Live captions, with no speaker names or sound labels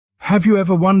Have you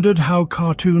ever wondered how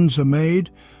cartoons are made,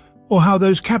 or how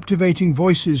those captivating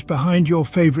voices behind your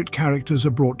favorite characters are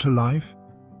brought to life?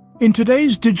 In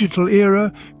today's digital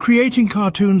era, creating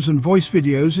cartoons and voice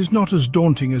videos is not as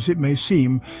daunting as it may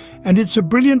seem, and it's a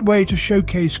brilliant way to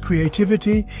showcase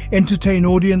creativity, entertain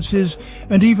audiences,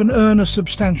 and even earn a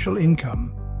substantial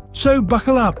income. So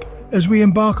buckle up as we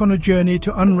embark on a journey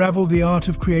to unravel the art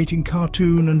of creating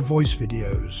cartoon and voice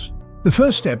videos. The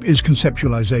first step is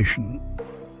conceptualization.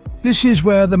 This is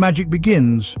where the magic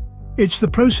begins. It's the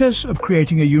process of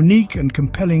creating a unique and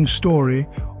compelling story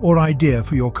or idea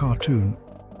for your cartoon.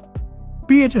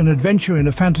 Be it an adventure in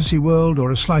a fantasy world or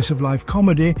a slice-of-life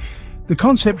comedy, the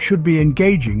concept should be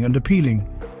engaging and appealing.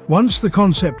 Once the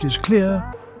concept is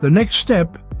clear, the next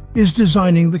step is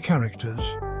designing the characters.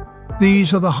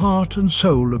 These are the heart and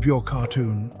soul of your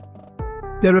cartoon.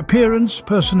 Their appearance,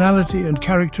 personality, and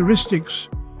characteristics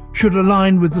should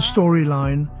align with the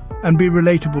storyline and be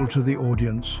relatable to the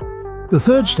audience. The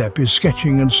third step is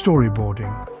sketching and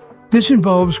storyboarding. This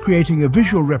involves creating a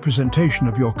visual representation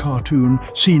of your cartoon,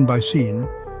 scene by scene.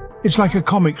 It's like a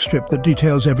comic strip that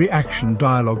details every action,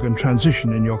 dialogue, and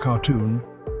transition in your cartoon.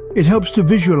 It helps to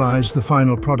visualize the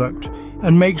final product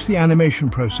and makes the animation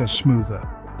process smoother.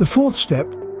 The fourth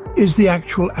step is the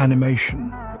actual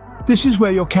animation. This is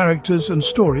where your characters and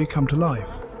story come to life.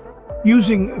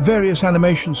 Using various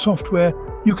animation software,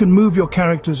 you can move your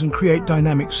characters and create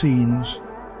dynamic scenes.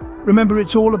 Remember,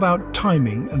 it's all about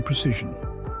timing and precision.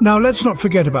 Now, let's not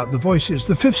forget about the voices.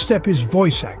 The fifth step is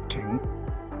voice acting.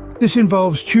 This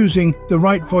involves choosing the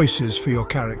right voices for your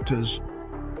characters.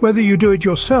 Whether you do it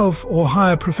yourself or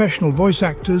hire professional voice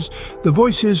actors, the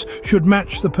voices should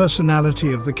match the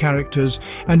personality of the characters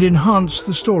and enhance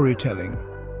the storytelling.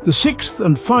 The sixth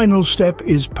and final step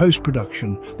is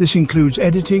post-production. This includes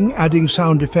editing, adding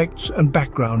sound effects, and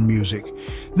background music.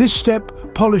 This step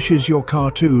polishes your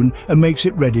cartoon and makes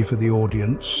it ready for the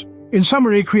audience. In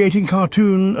summary, creating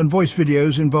cartoon and voice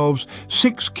videos involves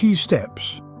 6 key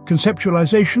steps: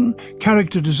 conceptualization,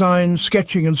 character design,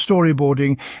 sketching and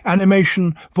storyboarding,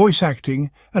 animation, voice acting,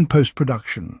 and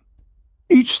post-production.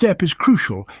 Each step is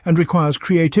crucial and requires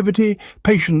creativity,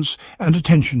 patience, and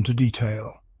attention to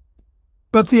detail.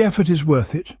 But the effort is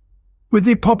worth it. With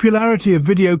the popularity of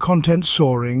video content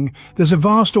soaring, there's a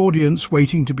vast audience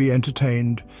waiting to be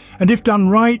entertained. And if done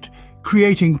right,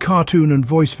 creating cartoon and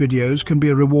voice videos can be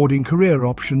a rewarding career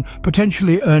option,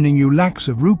 potentially earning you lakhs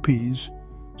of rupees.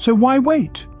 So why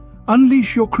wait?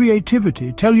 Unleash your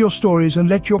creativity, tell your stories, and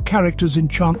let your characters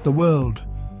enchant the world.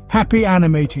 Happy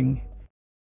animating!